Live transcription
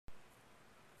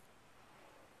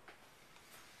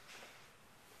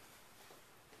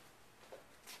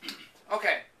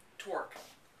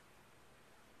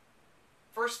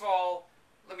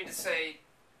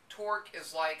torque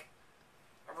is like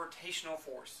a rotational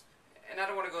force. And I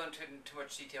don't want to go into too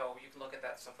much detail. You can look at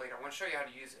that stuff later. I want to show you how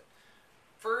to use it.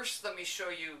 First, let me show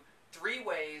you 3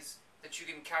 ways that you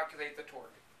can calculate the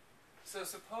torque. So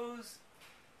suppose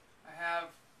I have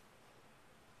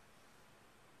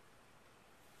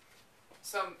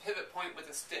some pivot point with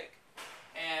a stick,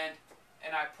 and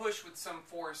I push with some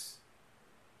force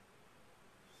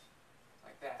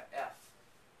like that, F.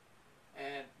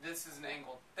 And this is an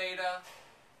angle theta,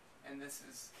 and this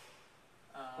is,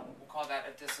 we'll call that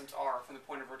a distance r from the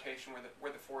point of rotation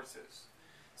where the force is.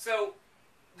 So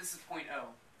this is point O.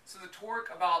 So the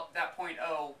torque about that point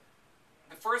O,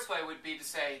 the first way would be to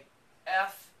say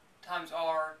F times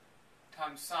r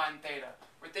times sine theta,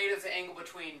 where theta is the angle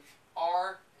between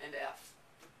r and F.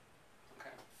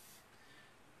 Okay.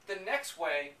 The next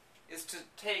way is to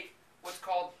take what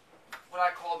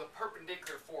I call the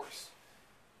perpendicular force.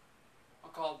 I'll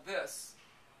call this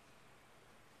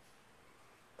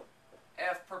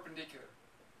F perpendicular.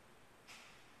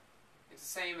 It's the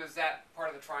same as that part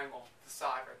of the triangle, the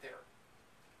side right there.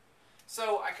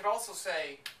 So I could also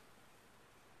say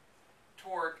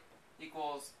torque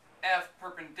equals F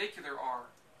perpendicular R.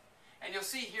 And you'll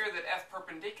see here that F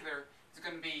perpendicular is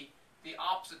going to be the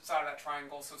opposite side of that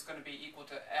triangle, so it's going to be equal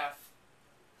to F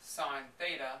sine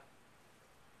theta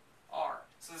R.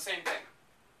 So the same thing.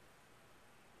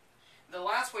 The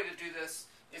last way to do this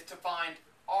is to find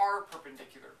R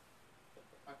perpendicular.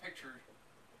 My picture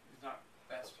is not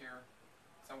best here,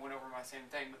 so I went over my same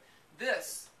thing. But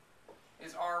this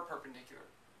is R perpendicular.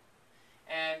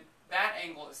 And that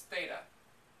angle is theta.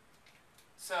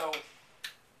 So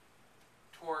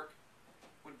torque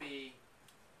would be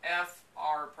F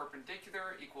R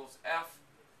perpendicular equals F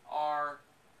R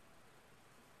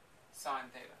sine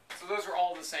theta. So those are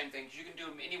all the same things. You can do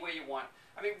them any way you want.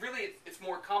 I mean, really, it's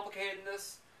more complicated than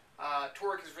this.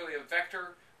 Torque is really a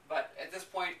vector, but at this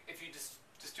point, if you just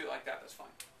do it like that, that's fine.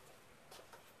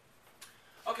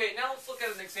 Okay, now let's look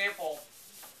at an example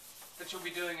that you'll be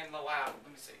doing in the lab.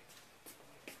 Let me see.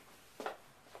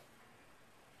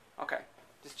 Okay,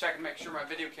 just check and make sure my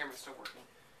video camera is still working.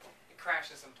 It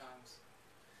crashes sometimes.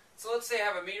 So let's say I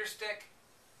have a meter stick,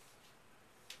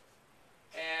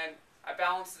 and I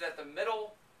balance it at the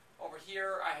middle. Over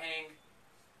here, I hang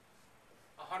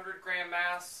 100 gram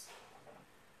mass,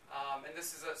 and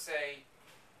this is, let's say,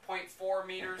 0.4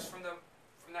 meters from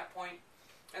that point.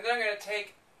 And then I'm going to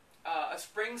take a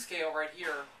spring scale right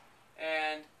here,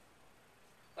 and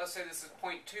let's say this is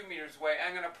 0.2 meters away.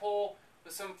 I'm going to pull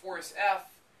with some force F,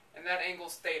 and that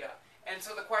angle's theta. And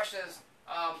so the question is,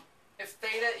 if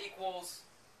theta equals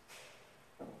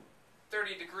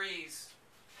 30 degrees,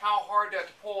 how hard do I have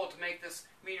to pull to make this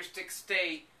meter stick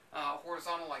stay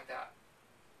horizontal like that?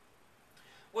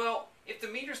 Well, if the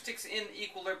meter stick's in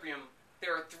equilibrium,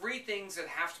 there are 3 things that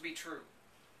have to be true.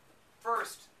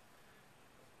 First,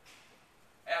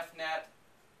 F net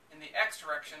in the x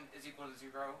direction is equal to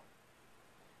 0.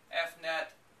 F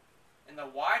net in the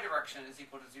y direction is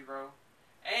equal to 0.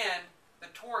 And the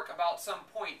torque about some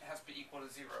point has to be equal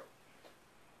to 0.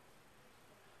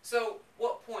 So,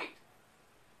 what point?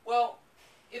 Well,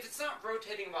 if it's not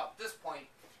rotating about this point,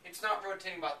 it's not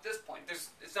rotating about this point.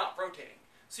 It's not rotating.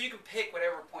 So you can pick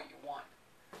whatever point you want.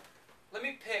 Let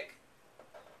me pick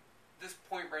this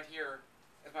point right here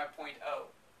as my point O.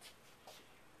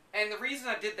 And the reason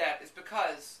I did that is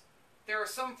because there are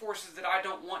some forces that I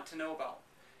don't want to know about.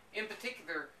 In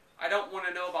particular, I don't want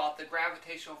to know about the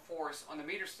gravitational force on the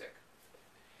meter stick.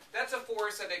 That's a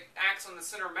force that acts on the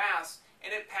center of mass,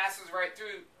 and it passes right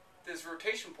through this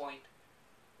rotation point,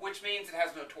 which means it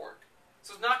has no torque.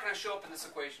 So it's not going to show up in this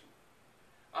equation.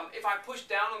 If I push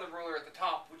down on the ruler at the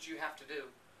top, which you have to do,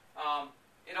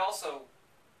 it also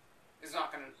is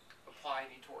not going to apply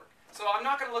any torque. So I'm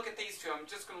not going to look at these two. I'm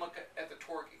just going to look at the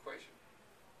torque equation.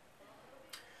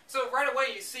 So right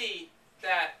away you see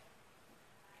that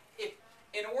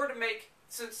in order to make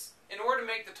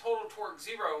the total torque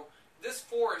 0, this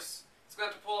force is going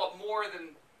to have to pull up more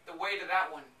than the weight of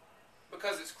that one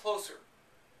because it's closer.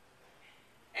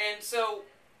 And so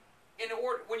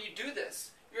when you do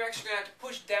this, you're actually going to have to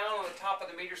push down on the top of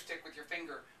the meter stick with your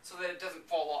finger so that it doesn't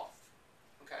fall off.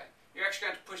 Okay, you're actually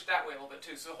going to have to push that way a little bit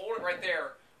too. So hold it right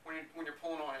there when you're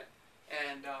pulling on it,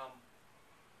 and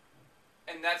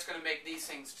that's going to make these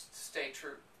things stay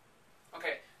true.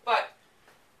 Okay, but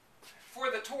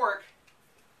for the torque,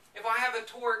 if I have a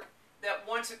torque that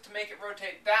wants it to make it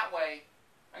rotate that way,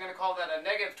 I'm going to call that a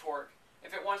negative torque.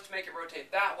 If it wants to make it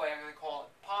rotate that way, I'm going to call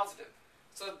it positive.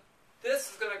 So this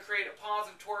is going to create a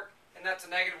positive torque, and that's a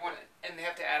negative one, and they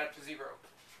have to add up to 0.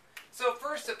 So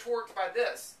first, the torque by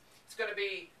this is going to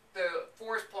be the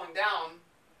force pulling down,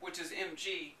 which is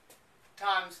mg,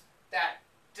 times that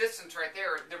distance right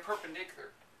there, they're perpendicular.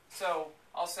 So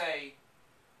I'll say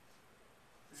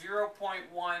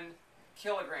 0.1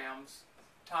 kilograms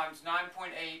times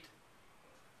 9.8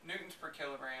 newtons per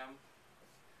kilogram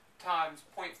times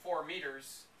 0.4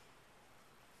 meters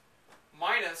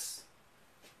minus,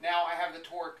 now I have the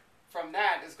torque from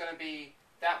that is going to be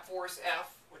that force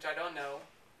F, which I don't know.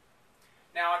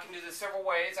 Now I can do this several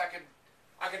ways.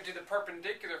 I could do the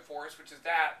perpendicular force, which is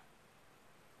that,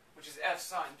 which is F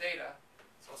sine theta.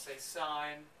 So I'll say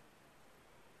sine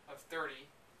of 30.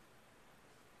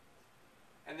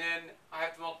 And then I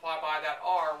have to multiply by that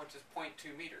R, which is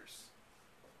 0.2 meters.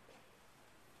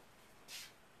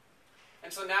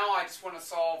 And so now I just want to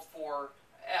solve for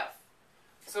F.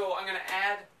 So I'm going to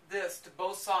add this to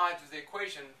both sides of the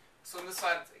equation. So on this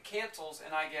side it cancels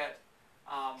and I get,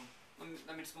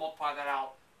 let me just multiply that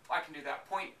out. I can do that.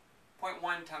 0.1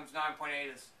 times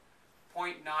 9.8 is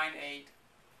 0.98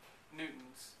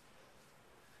 newtons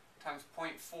times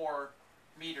 0.4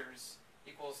 meters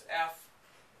equals F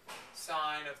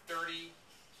sine of 30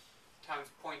 times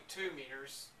 0.2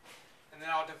 meters. And then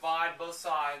I'll divide both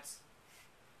sides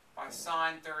by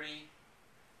sine 30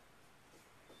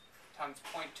 times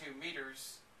 0.2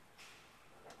 meters.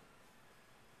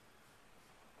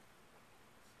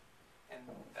 And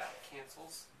that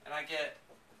cancels. And I get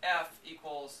F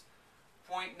equals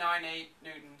 0.98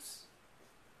 newtons,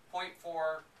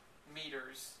 0.4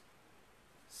 meters,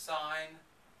 sine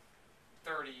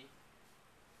 30,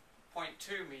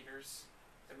 0.2 meters.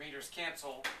 The meters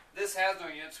cancel. This has no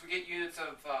units. We get units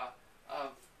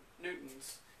of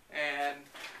newtons. And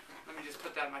let me just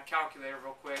put that in my calculator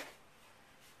real quick.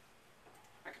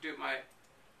 I could do it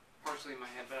partially in my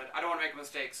head, but I don't want to make a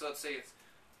mistake. So let's say it's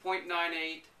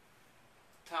 0.98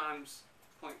 times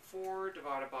 0.4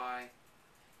 divided by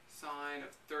sine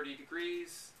of 30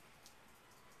 degrees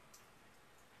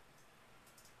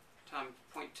times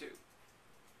 0.2.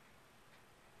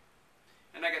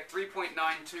 And I get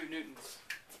 3.92 newtons.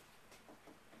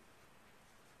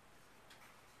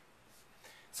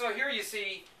 So here you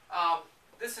see,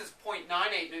 this is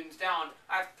 0.98 newtons down.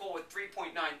 I have to pull with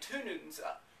 3.92 newtons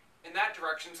up in that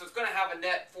direction, so it's going to have a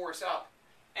net force up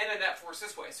and a net force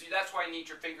this way. So that's why you need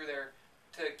your finger there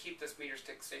to keep this meter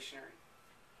stick stationary.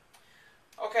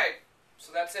 Okay,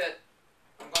 so that's it.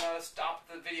 I'm going to stop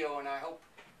the video and I hope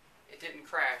it didn't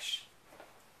crash.